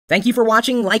Thank you for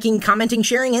watching, liking, commenting,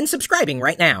 sharing, and subscribing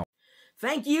right now.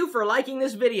 Thank you for liking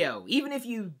this video, even if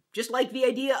you just like the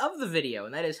idea of the video,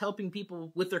 and that is helping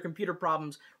people with their computer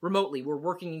problems remotely. We're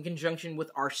working in conjunction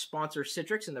with our sponsor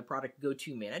Citrix and the product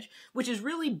GoToManage, which is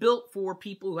really built for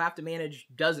people who have to manage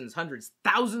dozens, hundreds,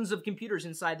 thousands of computers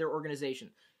inside their organization.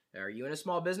 Are you in a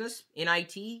small business? In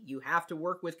IT, you have to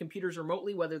work with computers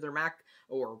remotely, whether they're Mac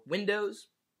or Windows.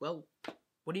 Well,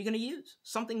 what are you going to use?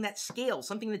 Something that scales,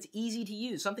 something that's easy to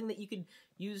use, something that you could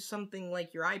use something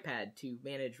like your iPad to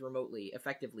manage remotely,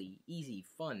 effectively, easy,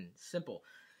 fun, simple.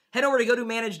 Head over to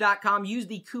GoToManage.com, use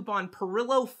the coupon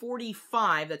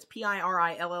PIRILLO45, that's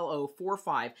P-I-R-I-L-L-O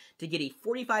 45, to get a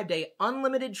 45-day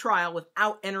unlimited trial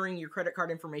without entering your credit card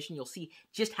information. You'll see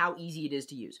just how easy it is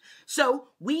to use. So,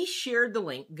 we shared the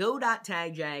link,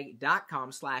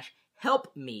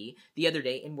 go.tagjag.com/help-me the other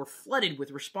day, and we're flooded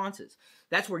with responses.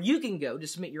 That's where you can go to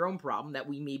submit your own problem that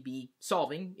we may be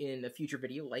solving in a future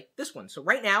video like this one. So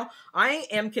right now, I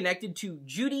am connected to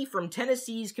Judy from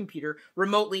Tennessee's computer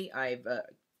remotely. I've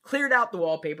cleared out the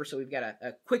wallpaper, so we've got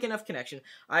a quick enough connection.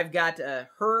 I've got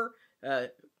her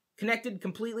connected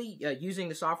completely using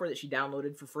the software that she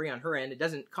downloaded for free on her end. It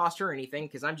doesn't cost her anything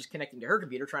because I'm just connecting to her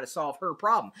computer trying to solve her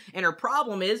problem. And her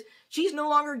problem is she's no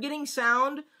longer getting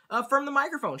sound from the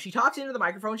microphone. She talks into the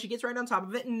microphone, she gets right on top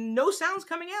of it, and no sound's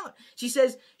coming out. She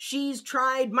says she's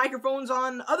tried microphones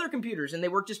on other computers and they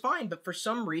work just fine, but for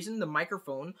some reason the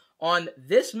microphone on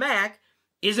this Mac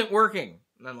isn't working.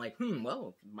 And I'm like,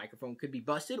 well, the microphone could be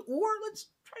busted, or let's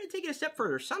try to take it a step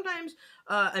further. Sometimes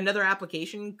another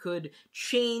application could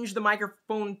change the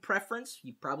microphone preference.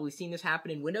 You've probably seen this happen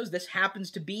in Windows. This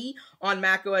happens to be on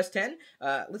Mac OS X.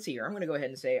 Let's see here. I'm going to go ahead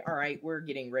and say, all right, we're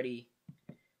getting ready.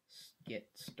 Get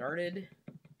started.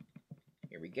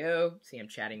 Here we go. See, I'm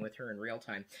chatting with her in real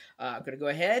time. I'm going to go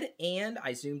ahead and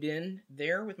I zoomed in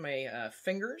there with my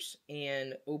fingers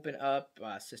and open up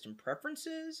system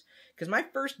preferences, because my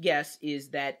first guess is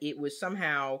that it was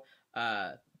somehow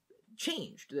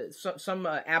changed. Some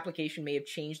application may have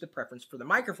changed the preference for the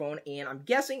microphone, and I'm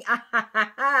guessing, look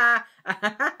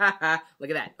at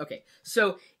that. Okay,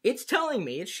 so it's telling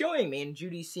me, it's showing me, and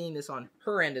Judy's seeing this on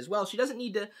her end as well. She doesn't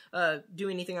need to do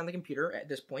anything on the computer at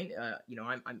this point. You know,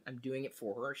 I'm doing it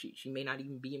for her. She may not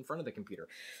even be in front of the computer.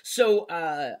 So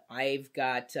I've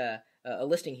got a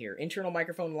listing here: internal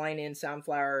microphone, line in,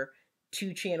 Soundflower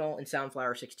 2-channel, and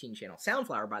Soundflower 16-channel.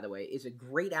 Soundflower, by the way, is a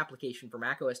great application for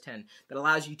Mac OS X that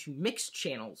allows you to mix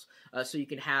channels so you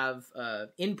can have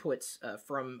inputs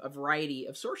from a variety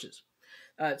of sources.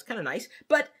 It's kind of nice,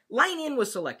 but line in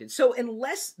was selected. So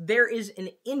unless there is an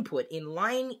input in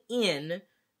line in,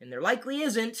 and there likely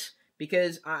isn't,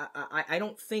 because I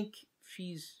don't think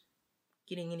she's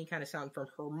getting any kind of sound from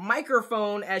her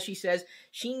microphone, as she says,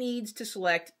 she needs to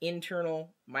select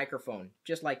internal microphone,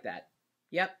 just like that.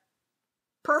 Yep.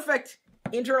 Perfect.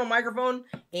 Internal microphone.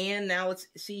 And now let's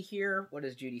see here. What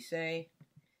does Judy say?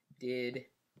 Did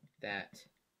that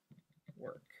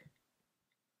work?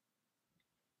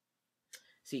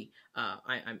 See,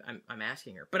 I'm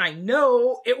asking her, but I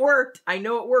know it worked. I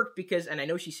know it worked because, and I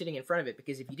know she's sitting in front of it,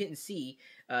 because if you didn't see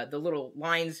the little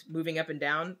lines moving up and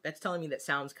down, that's telling me that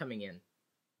sound's coming in.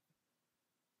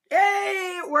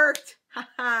 Yay! It worked.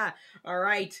 Haha. All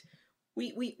right.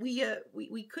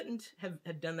 We couldn't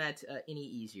have done that any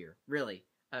easier, really.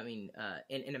 I mean,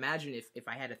 and imagine if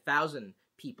I had 1,000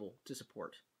 people to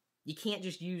support. You can't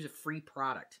just use a free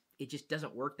product. It just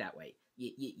doesn't work that way.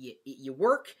 You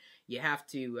work, you have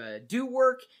to do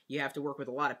work, you have to work with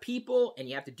a lot of people, and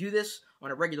you have to do this on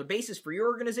a regular basis for your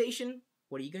organization.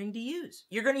 What are you going to use?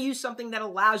 You're going to use something that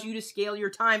allows you to scale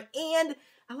your time and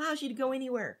allows you to go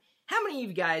anywhere. How many of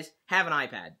you guys have an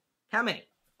iPad? How many?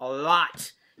 A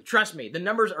lot. Trust me, the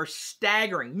numbers are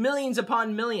staggering. Millions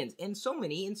upon millions. And so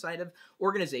many inside of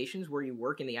organizations where you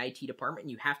work in the IT department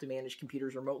and you have to manage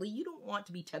computers remotely. You don't want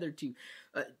to be tethered to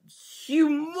a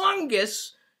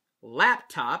humongous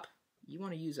laptop. You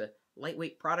want to use a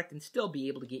lightweight product and still be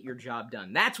able to get your job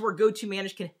done. That's where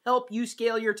GoToManage can help you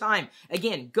scale your time.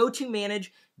 Again,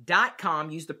 GoToManage.com.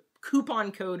 Use the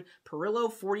coupon code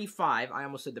PIRILLO45. I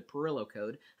almost said the Pirillo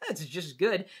code. That's just as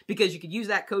good, because you could use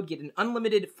that code, get an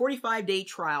unlimited 45-day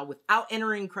trial without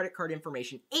entering credit card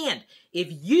information. And if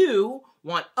you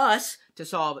want us to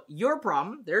solve your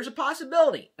problem, there's a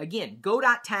possibility. Again,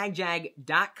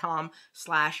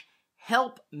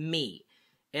 go.tagjag.com/help-me.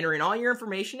 Enter in all your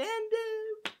information and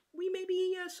we may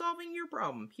be solving your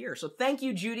problem here. So thank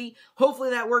you, Judy.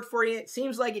 Hopefully that worked for you. It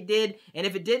seems like it did. And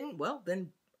if it didn't, well,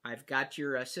 then I've got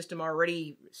your system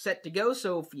already set to go,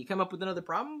 so if you come up with another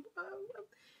problem,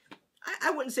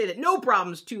 I wouldn't say that no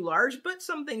problem's too large, but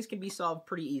some things can be solved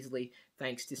pretty easily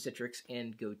thanks to Citrix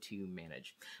and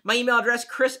GoToManage. My email address,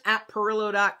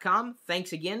 chris@pirillo.com.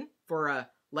 Thanks again for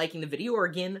liking the video, or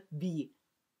again, the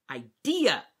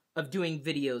idea of doing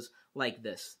videos like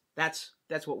this. That's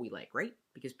what we like, right?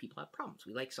 Because people have problems.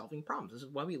 We like solving problems. This is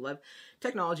why we love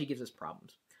technology. Gives us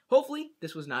problems. Hopefully,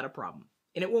 this was not a problem,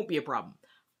 and it won't be a problem.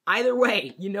 Either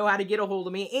way, you know how to get a hold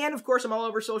of me. And, of course, I'm all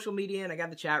over social media, and I got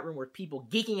the chat room with people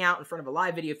geeking out in front of a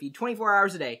live video feed 24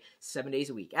 hours a day, 7 days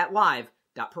a week at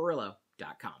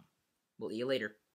live.pirillo.com. We'll see you later.